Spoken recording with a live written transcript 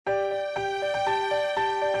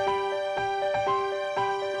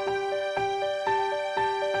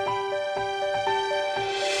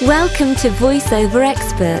Welcome to VoiceOver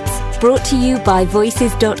Experts, brought to you by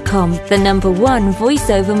Voices.com, the #1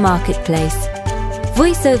 voiceover marketplace.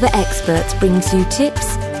 VoiceOver Experts brings you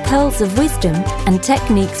tips, pearls of wisdom, and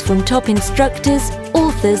techniques from top instructors,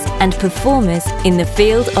 authors, and performers in the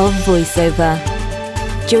field of voiceover.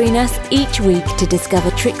 Join us each week to discover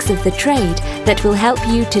tricks of the trade that will help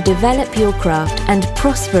you to develop your craft and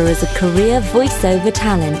prosper as a career voiceover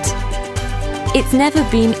talent. It's never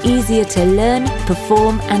been easier to learn,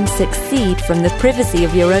 perform, and succeed from the privacy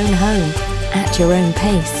of your own home, at your own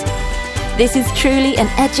pace. This is truly an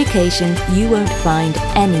education you won't find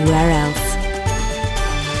anywhere else.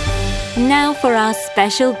 Now for our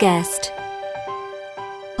special guest.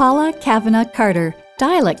 Paula Kavanagh Carter,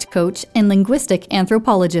 dialect coach and linguistic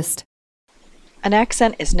anthropologist. An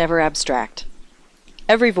accent is never abstract.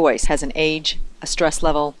 Every voice has an age, a stress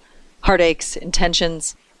level, heartaches,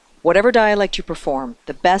 intentions. Whatever dialect you perform,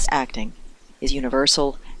 the best acting is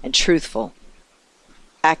universal and truthful.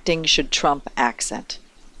 Acting should trump accent.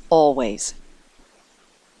 Always.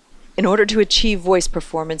 In order to achieve voice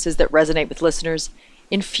performances that resonate with listeners,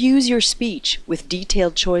 infuse your speech with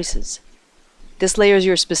detailed choices. This layers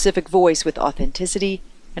your specific voice with authenticity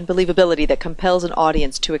and believability that compels an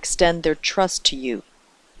audience to extend their trust to you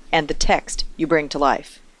and the text you bring to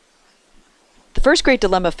life. The first great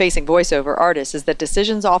dilemma facing voiceover artists is that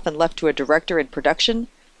decisions often left to a director in production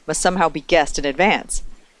must somehow be guessed in advance,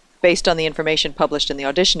 based on the information published in the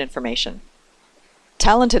audition information.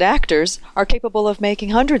 Talented actors are capable of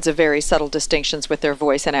making hundreds of very subtle distinctions with their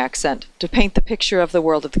voice and accent to paint the picture of the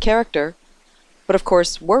world of the character, but of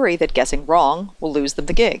course worry that guessing wrong will lose them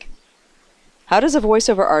the gig. How does a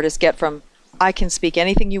voiceover artist get from, "I can speak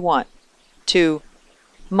anything you want," to,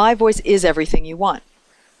 "My voice is everything you want"?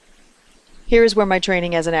 Here is where my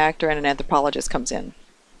training as an actor and an anthropologist comes in.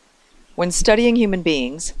 When studying human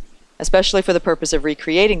beings, especially for the purpose of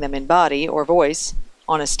recreating them in body or voice,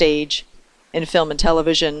 on a stage, in film and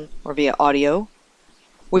television, or via audio,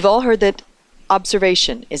 we've all heard that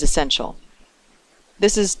observation is essential.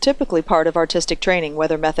 This is typically part of artistic training,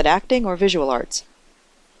 whether method acting or visual arts.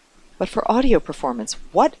 But for audio performance,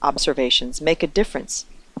 what observations make a difference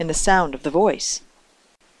in the sound of the voice?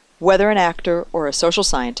 Whether an actor or a social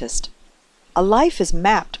scientist, a life is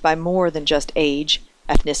mapped by more than just age,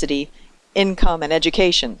 ethnicity, income, and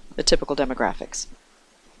education, the typical demographics.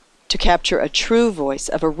 To capture a true voice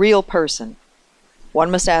of a real person,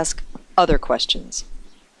 one must ask other questions.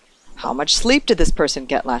 How much sleep did this person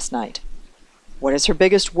get last night? What is her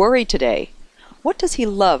biggest worry today? What does he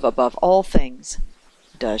love above all things?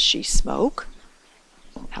 Does she smoke?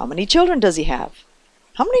 How many children does he have?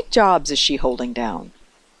 How many jobs is she holding down?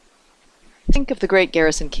 Think of the great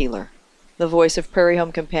Garrison Keillor, the voice of Prairie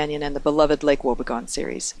Home Companion and the beloved Lake Wobegon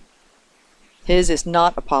series. His is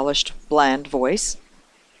not a polished, bland voice.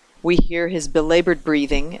 We hear his belabored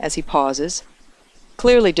breathing as he pauses,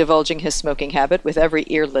 clearly divulging his smoking habit with every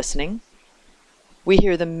ear listening. We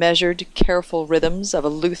hear the measured, careful rhythms of a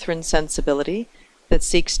Lutheran sensibility that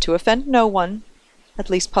seeks to offend no one, at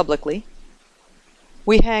least publicly.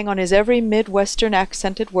 We hang on his every Midwestern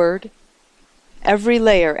accented word. Every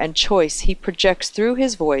layer and choice he projects through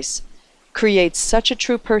his voice creates such a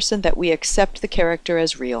true person that we accept the character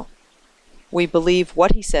as real. We believe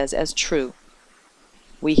what he says as true.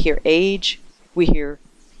 We hear age, we hear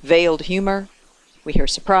veiled humor, we hear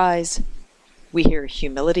surprise, we hear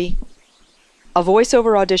humility. A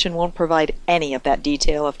voiceover audition won't provide any of that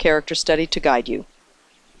detail of character study to guide you.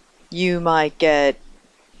 You might get,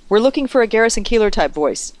 "We're looking for a Garrison Keillor type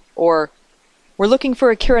voice," or "We're looking for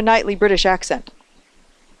a Keira Knightley British accent."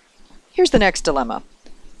 Here's the next dilemma.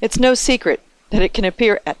 It's no secret that it can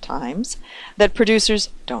appear at times that producers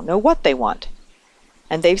don't know what they want,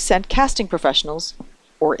 and they've sent casting professionals,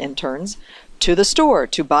 or interns, to the store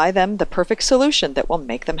to buy them the perfect solution that will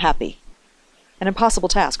make them happy. An impossible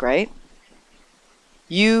task, right?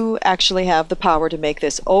 You actually have the power to make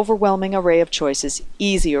this overwhelming array of choices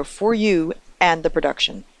easier for you and the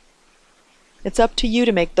production. It's up to you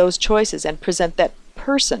to make those choices and present that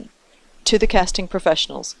person to the casting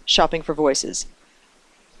professionals shopping for voices.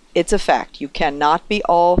 It's a fact, you cannot be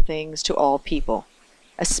all things to all people,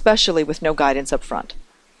 especially with no guidance up front.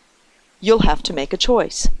 You'll have to make a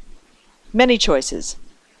choice. Many choices.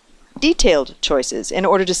 Detailed choices in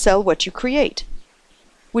order to sell what you create,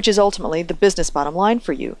 which is ultimately the business bottom line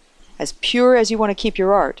for you. As pure as you want to keep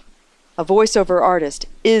your art, a voiceover artist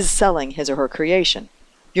is selling his or her creation.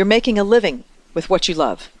 You're making a living with what you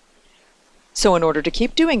love. So in order to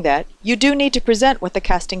keep doing that, you do need to present what the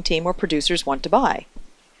casting team or producers want to buy.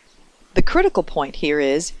 The critical point here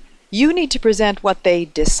is, you need to present what they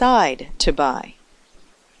decide to buy.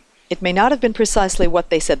 It may not have been precisely what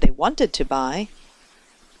they said they wanted to buy,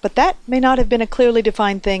 but that may not have been a clearly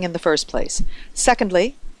defined thing in the first place.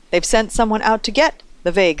 Secondly, they've sent someone out to get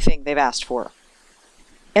the vague thing they've asked for.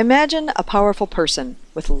 Imagine a powerful person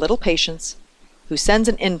with little patience who sends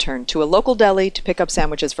an intern to a local deli to pick up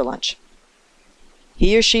sandwiches for lunch.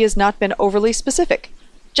 He or she has not been overly specific.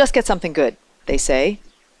 Just get something good, they say,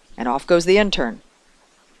 and off goes the intern.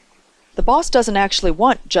 The boss doesn't actually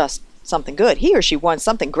want just something good. He or she wants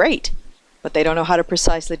something great, but they don't know how to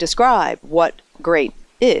precisely describe what great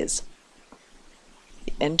is.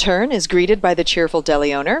 The intern is greeted by the cheerful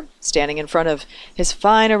deli owner, standing in front of his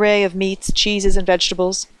fine array of meats, cheeses, and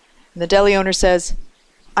vegetables, and the deli owner says,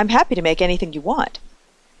 "I'm happy to make anything you want.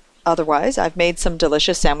 Otherwise, I've made some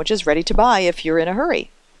delicious sandwiches ready to buy if you're in a hurry."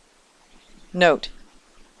 Note: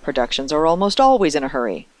 productions are almost always in a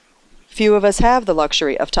hurry. Few of us have the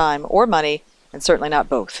luxury of time or money, and certainly not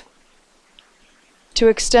both. To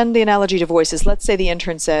extend the analogy to voices, let's say the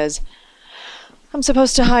intern says, "I'm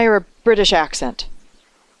supposed to hire a British accent."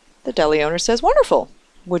 The deli owner says, "Wonderful.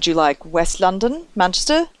 Would you like West London,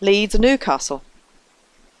 Manchester, Leeds, or Newcastle?"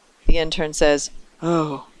 The intern says,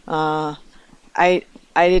 I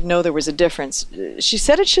didn't know there was a difference. She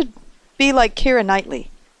said it should be like Keira Knightley."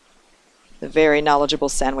 The very knowledgeable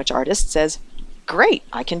sandwich artist says, "Great,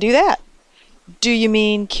 I can do that. Do you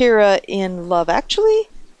mean Keira in Love Actually?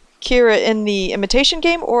 Keira in The Imitation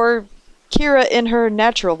Game? Or Keira in her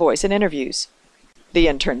natural voice in interviews?" The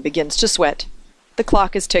intern begins to sweat. The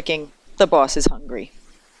clock is ticking. The boss is hungry.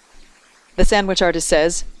 The sandwich artist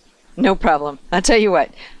says, "No problem. I'll tell you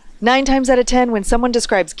what. 9 times out of 10, when someone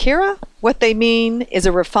describes Keira, what they mean is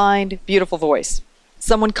a refined, beautiful voice.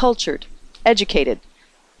 Someone cultured, educated.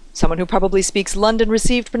 Someone who probably speaks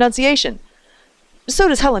London-received pronunciation. So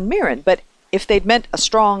does Helen Mirren, but if they'd meant a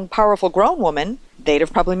strong, powerful grown woman, they'd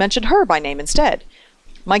have probably mentioned her by name instead.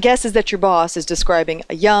 My guess is that your boss is describing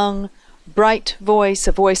a young, bright voice,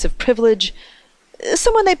 a voice of privilege,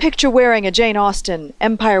 someone they picture wearing a Jane Austen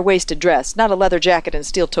empire-waisted dress, not a leather jacket and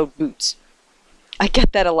steel-toed boots. I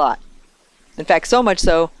get that a lot. In fact, so much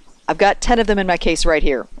so, I've got 10 of them in my case right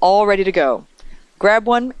here, all ready to go. Grab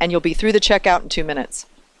one, and you'll be through the checkout in 2 minutes.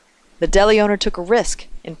 The deli owner took a risk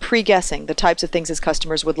in pre-guessing the types of things his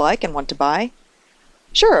customers would like and want to buy.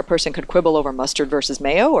 Sure, a person could quibble over mustard versus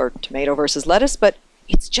mayo or tomato versus lettuce, but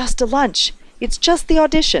it's just a lunch. It's just the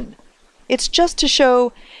audition. It's just to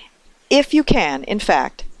show if you can, in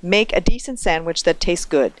fact, make a decent sandwich that tastes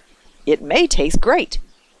good. It may taste great,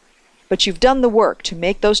 but you've done the work to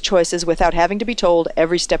make those choices without having to be told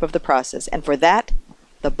every step of the process, and for that,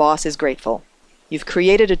 the boss is grateful. You've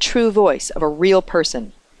created a true voice of a real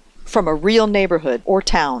person, from a real neighborhood or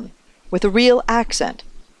town, with a real accent,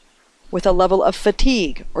 with a level of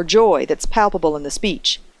fatigue or joy that's palpable in the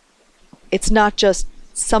speech. It's not just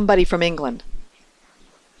somebody from England.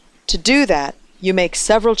 To do that, you make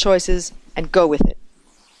several choices and go with it.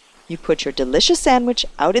 You put your delicious sandwich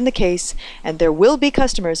out in the case, and there will be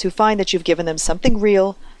customers who find that you've given them something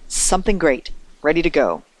real, something great, ready to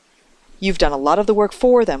go. You've done a lot of the work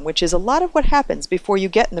for them, which is a lot of what happens before you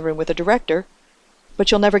get in the room with a director. But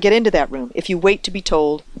you'll never get into that room if you wait to be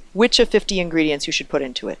told which of 50 ingredients you should put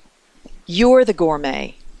into it. You're the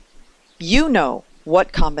gourmet. You know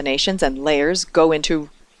what combinations and layers go into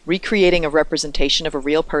recreating a representation of a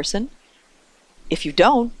real person. If you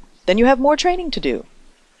don't, then you have more training to do.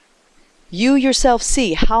 You yourself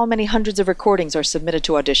see how many hundreds of recordings are submitted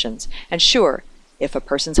to auditions, and sure, if a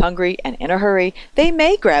person's hungry and in a hurry, they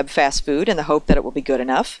may grab fast food in the hope that it will be good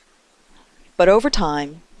enough. But over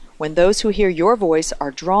time, when those who hear your voice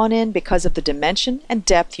are drawn in because of the dimension and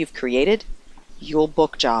depth you've created, you'll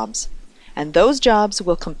book jobs. And those jobs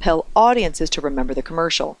will compel audiences to remember the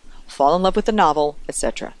commercial, fall in love with the novel,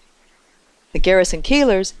 etc. The Garrison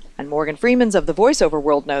Keillors and Morgan Freemans of the voiceover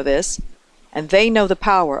world know this, and they know the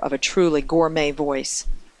power of a truly gourmet voice.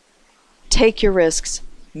 Take your risks,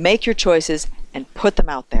 make your choices, and put them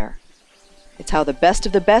out there. It's how the best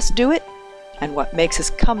of the best do it, and what makes us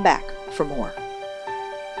come back for more.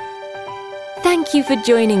 Thank you for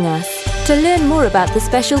joining us. To learn more about the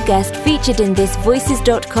special guest featured in this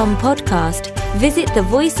Voices.com podcast, visit the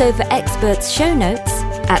VoiceOver Experts show notes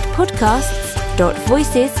at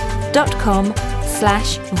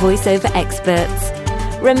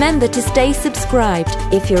podcasts.voices.com/voiceoverexperts. Remember to stay subscribed.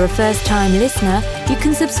 If you're a first-time listener, you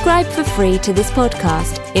can subscribe for free to this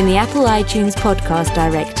podcast in the Apple iTunes podcast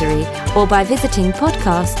directory or by visiting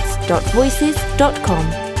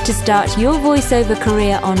podcasts.voices.com. To start your voiceover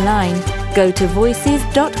career online, go to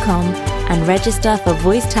voices.com and register for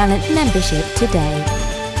Voice Talent membership today.